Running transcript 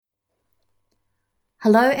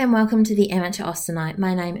Hello and welcome to the Amateur Austenite.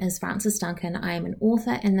 My name is Frances Duncan. I am an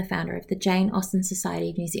author and the founder of the Jane Austen Society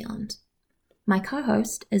of New Zealand. My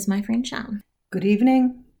co-host is my friend Sian. Good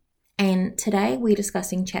evening. And today we're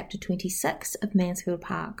discussing chapter 26 of Mansfield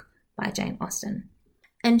Park by Jane Austen.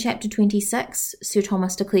 In chapter 26, Sir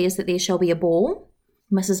Thomas declares that there shall be a ball.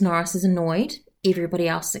 Mrs. Norris is annoyed. Everybody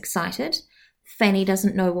else is excited. Fanny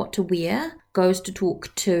doesn't know what to wear, goes to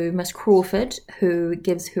talk to Miss Crawford, who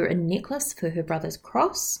gives her a necklace for her brother's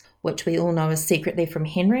cross, which we all know is secretly from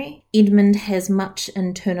Henry. Edmund has much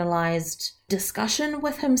internalised discussion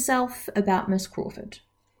with himself about Miss Crawford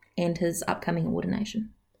and his upcoming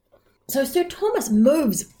ordination. So Sir Thomas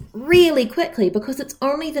moves really quickly because it's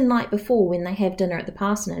only the night before when they have dinner at the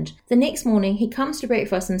parsonage. The next morning he comes to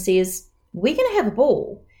breakfast and says, "We're going to have a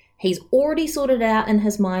ball." He's already sorted it out in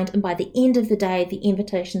his mind, and by the end of the day, the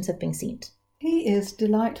invitations have been sent. He is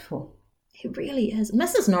delightful. He really is.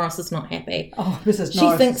 Mrs. Norris is not happy. Oh, Mrs.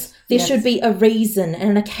 Norris. She thinks there should be a reason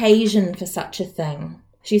and an occasion for such a thing.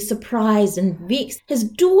 She's surprised and vexed. His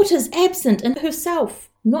daughter's absent and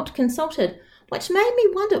herself not consulted, which made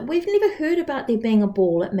me wonder, we've never heard about there being a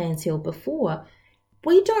ball at Mansfield before.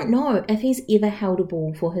 We don't know if he's ever held a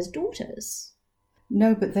ball for his daughters.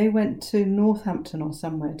 No, but they went to Northampton or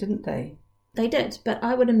somewhere, didn't they? They did, but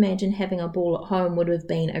I would imagine having a ball at home would have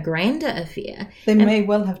been a grander affair. They may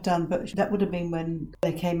well have done, but that would have been when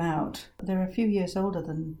they came out. They're a few years older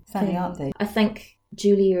than Fanny, aren't they? I think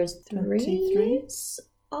Julia is 23 years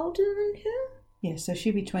older than her. Yes, so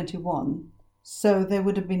she'd be 21. So there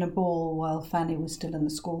would have been a ball while Fanny was still in the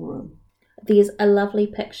schoolroom. There's a lovely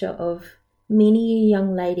picture of many a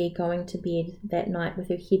young lady going to bed that night with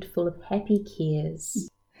her head full of happy cares.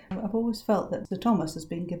 I've always felt that Sir Thomas has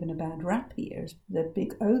been given a bad rap here as the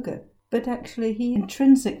big ogre, but actually he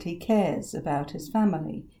intrinsically cares about his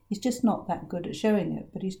family. He's just not that good at showing it,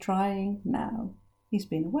 but he's trying now. He's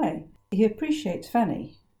been away. He appreciates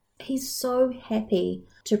Fanny. He's so happy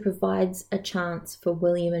to provide a chance for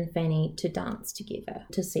William and Fanny to dance together,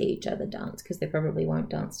 to see each other dance, because they probably won't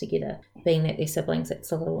dance together, being that they're siblings.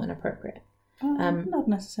 It's a little inappropriate. Not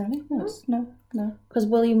necessarily. No. Because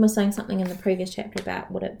William was saying something in the previous chapter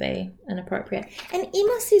about would it be inappropriate. And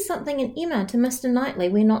Emma says something in Emma to Mr. Knightley,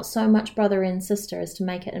 we're not so much brother and sister as to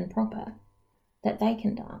make it improper, that they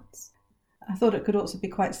can dance. I thought it could also be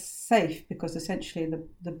quite safe because essentially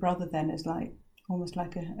the brother then is like almost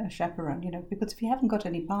like a chaperone, because if you haven't got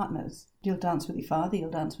any partners, you'll dance with your father,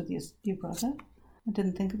 you'll dance with your brother. I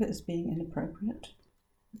didn't think of it as being inappropriate.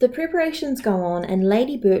 The preparations go on and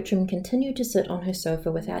Lady Bertram continued to sit on her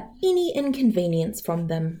sofa without any inconvenience from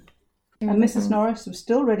them. And Mrs. Norris was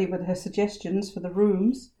still ready with her suggestions for the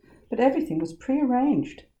rooms, but everything was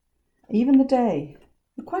prearranged. Even the day.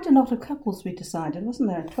 Quite a lot of couples we decided, wasn't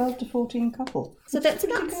there? 12 to 14 couples. So that's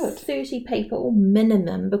about good. 30 people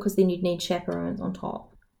minimum, because then you'd need chaperones on top.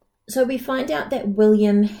 So we find out that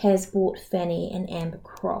William has bought Fanny an amber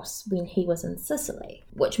cross when he was in Sicily,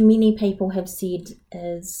 which many people have said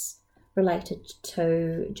is related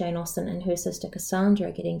to Jane Austen and her sister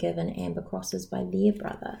Cassandra getting given amber crosses by their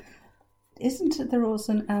brother. Isn't there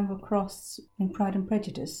also an amber cross in Pride and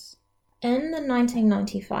Prejudice? In the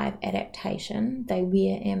 1995 adaptation, they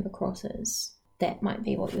wear amber crosses. That might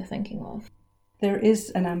be what you're thinking of. There is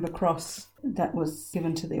an amber cross that was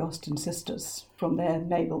given to the Austen sisters from their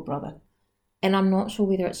naval brother. And I'm not sure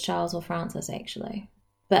whether it's Charles or Francis, actually.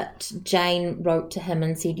 But Jane wrote to him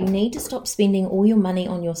and said, you need to stop spending all your money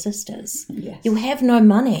on your sisters. Yes. You'll have no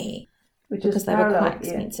money. Because they were quite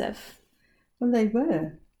expensive. Yeah. Well, they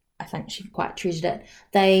were. I think she quite treasured it.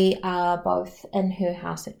 They are both in her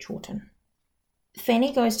house at Chawton.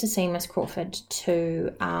 Fanny goes to see Miss Crawford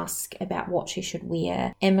to ask about what she should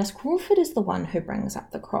wear, and Miss Crawford is the one who brings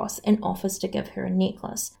up the cross and offers to give her a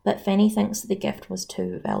necklace, but Fanny thinks the gift was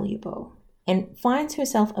too valuable and finds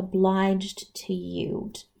herself obliged to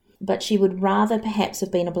yield. But she would rather perhaps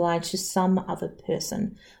have been obliged to some other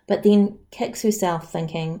person, but then kicks herself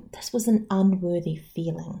thinking this was an unworthy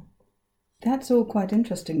feeling. That's all quite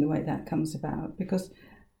interesting the way that comes about, because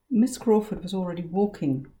Miss Crawford was already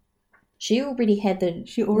walking. She already had the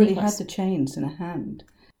had the chains in her hand.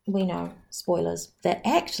 We know, spoilers, that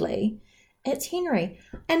actually it's Henry.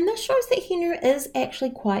 And this shows that Henry is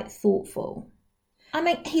actually quite thoughtful. I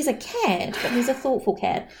mean, he's a cad, but he's a thoughtful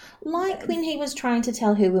cad. Like when he was trying to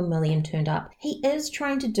tell her when William turned up, he is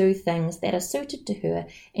trying to do things that are suited to her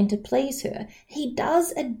and to please her. He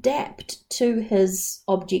does adapt to his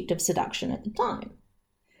object of seduction at the time.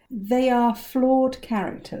 They are flawed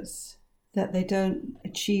characters, that they don't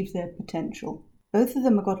achieve their potential. Both of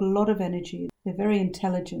them have got a lot of energy. They're very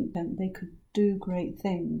intelligent and they could do great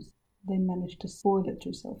things. They managed to spoil it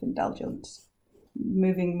through self-indulgence.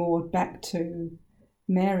 Moving more back to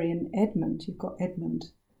Mary and Edmund, you've got Edmund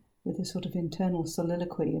with a sort of internal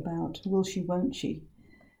soliloquy about will she, won't she,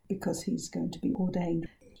 because he's going to be ordained.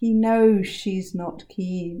 He knows she's not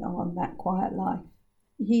keen on that quiet life.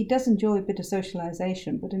 He does enjoy a bit of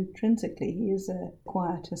socialisation, but intrinsically he is a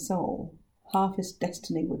quieter soul. Half his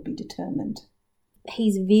destiny would be determined.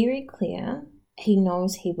 He's very clear. He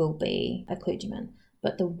knows he will be a clergyman,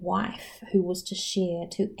 but the wife who was to share,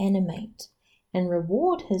 to animate and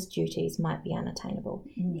reward his duties might be unattainable.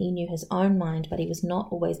 He knew his own mind, but he was not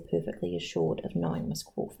always perfectly assured of knowing Miss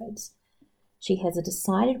Crawford's. She has a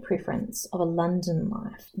decided preference of a London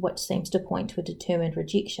life, which seems to point to a determined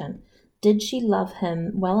rejection. Did she love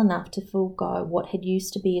him well enough to forego what had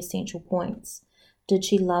used to be essential points? Did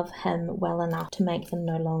she love him well enough to make them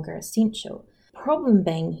no longer essential? Problem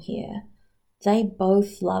being here, they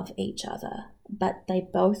both love each other, but they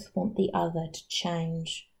both want the other to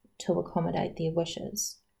change to accommodate their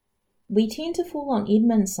wishes. We tend to fall on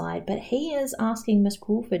Edmund's side, but he is asking Miss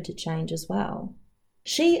Crawford to change as well.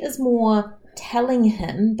 She is more telling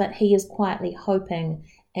him, but he is quietly hoping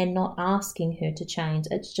and not asking her to change.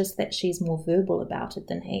 It's just that she's more verbal about it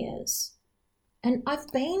than he is. And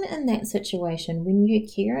I've been in that situation when you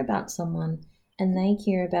care about someone and they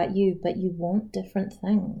care about you, but you want different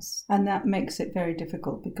things. And that makes it very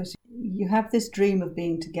difficult because you have this dream of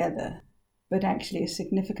being together, but actually a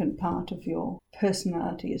significant part of your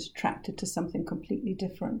personality is attracted to something completely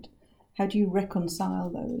different. How do you reconcile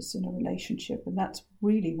those in a relationship? And that's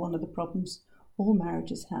really one of the problems all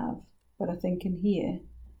marriages have. But I think in here,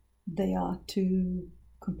 they are two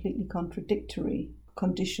completely contradictory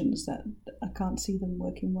conditions that I can't see them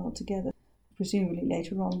working well together. Presumably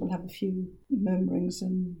later on we'll have a few murmurings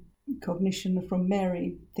and cognition from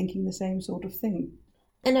Mary thinking the same sort of thing.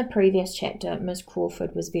 In a previous chapter, Miss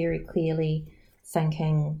Crawford was very clearly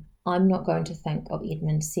thinking, I'm not going to think of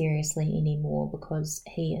Edmund seriously anymore because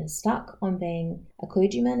he is stuck on being a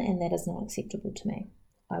clergyman and that is not acceptable to me.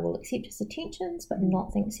 I will accept his attentions but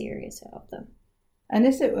not think seriously of them. And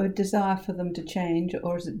is it a desire for them to change,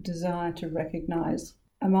 or is it desire to recognise,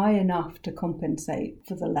 am I enough to compensate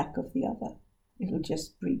for the lack of the other? It'll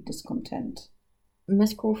just breed discontent.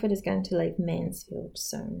 Miss Crawford is going to leave Mansfield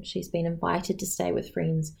soon. She's been invited to stay with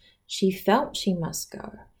friends. She felt she must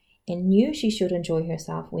go and knew she should enjoy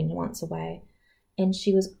herself when once away. And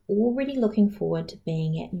she was already looking forward to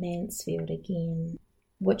being at Mansfield again,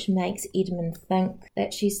 which makes Edmund think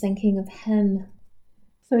that she's thinking of him.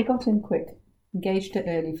 So he got in quick, engaged her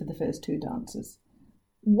early for the first two dances.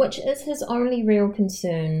 Which is his only real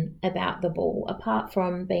concern about the ball, apart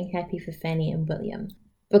from being happy for Fanny and William.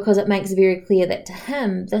 Because it makes very clear that to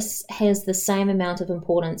him, this has the same amount of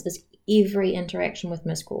importance as every interaction with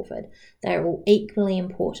Miss Crawford. They are all equally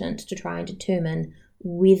important to try and determine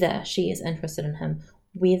whether she is interested in him,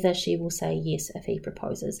 whether she will say yes if he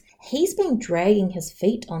proposes. He's been dragging his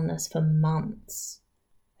feet on this for months.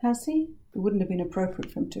 Has he? It wouldn't have been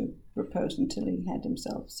appropriate for him to propose until he had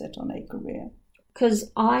himself set on a career.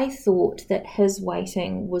 Because I thought that his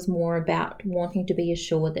waiting was more about wanting to be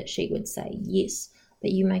assured that she would say yes.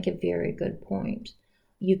 But you make a very good point.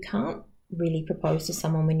 You can't really propose to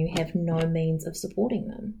someone when you have no means of supporting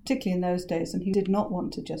them. Particularly in those days, and he did not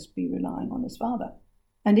want to just be relying on his father.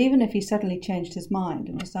 And even if he suddenly changed his mind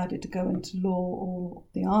and decided to go into law or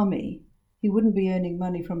the army, he wouldn't be earning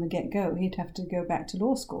money from the get-go. He'd have to go back to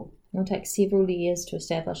law school. It will take several years to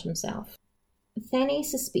establish himself. Fanny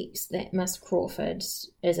suspects that Miss Crawford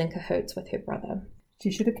is in cahoots with her brother. She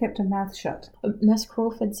should have kept her mouth shut. Miss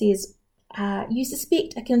Crawford says, you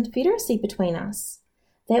suspect a confederacy between us,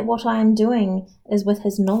 that what I am doing is with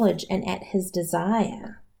his knowledge and at his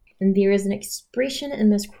desire. And there is an expression in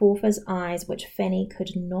Miss Crawford's eyes which Fanny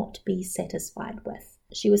could not be satisfied with.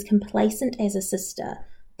 She was complacent as a sister,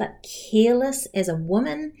 but careless as a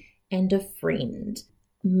woman and a friend.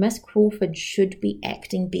 Miss Crawford should be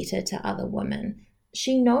acting better to other women.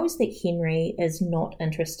 She knows that Henry is not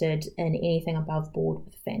interested in anything above board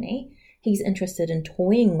with Fanny. He's interested in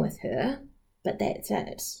toying with her, but that's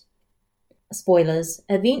it. Spoilers,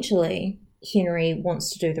 eventually Henry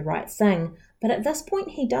wants to do the right thing, but at this point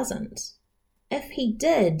he doesn't. If he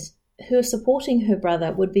did, her supporting her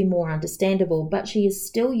brother would be more understandable, but she is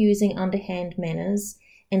still using underhand manners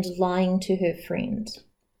and lying to her friend.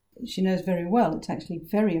 She knows very well it's actually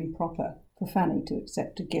very improper for Fanny to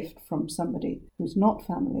accept a gift from somebody who's not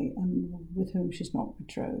family and with whom she's not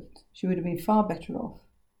betrothed. She would have been far better off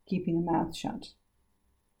keeping her mouth shut.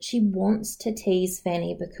 She wants to tease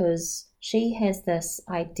Fanny because she has this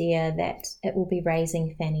idea that it will be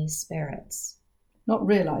raising Fanny's spirits. Not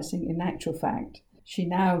realising, in actual fact, she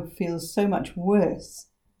now feels so much worse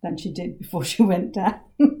than she did before she went down.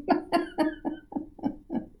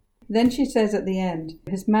 Then she says at the end,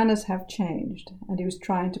 his manners have changed, and he was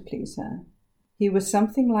trying to please her. He was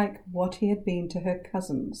something like what he had been to her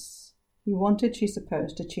cousins. He wanted, she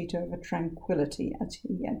supposed, to cheat over tranquility as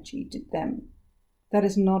he had cheated them. That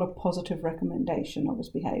is not a positive recommendation of his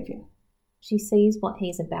behaviour. She sees what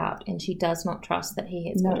he's about, and she does not trust that he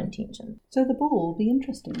has good intentions. So the ball will be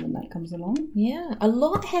interesting when that comes along. Yeah, a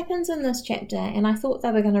lot happens in this chapter, and I thought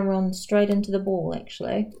they were going to run straight into the ball,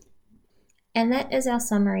 actually. And that is our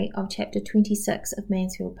summary of chapter 26 of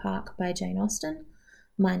Mansfield Park by Jane Austen.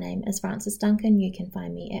 My name is Frances Duncan. You can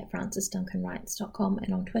find me at francesduncanwrites.com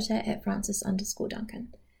and on Twitter at Frances_Duncan.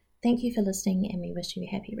 Thank you for listening, and we wish you a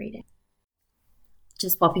happy reading.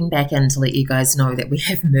 Just popping back in to let you guys know that we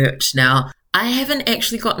have merch now. I haven't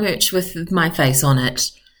actually got merch with my face on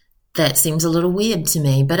it. That seems a little weird to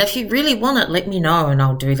me, but if you really want it, let me know and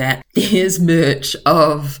I'll do that. There's merch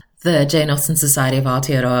of the Jane Austen Society of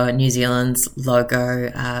Aotearoa New Zealand's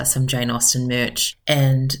logo, some Jane Austen merch,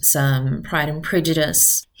 and some Pride and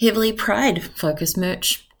Prejudice, heavily Pride-focused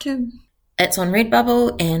merch too. It's on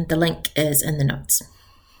Redbubble, and the link is in the notes.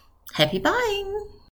 Happy buying!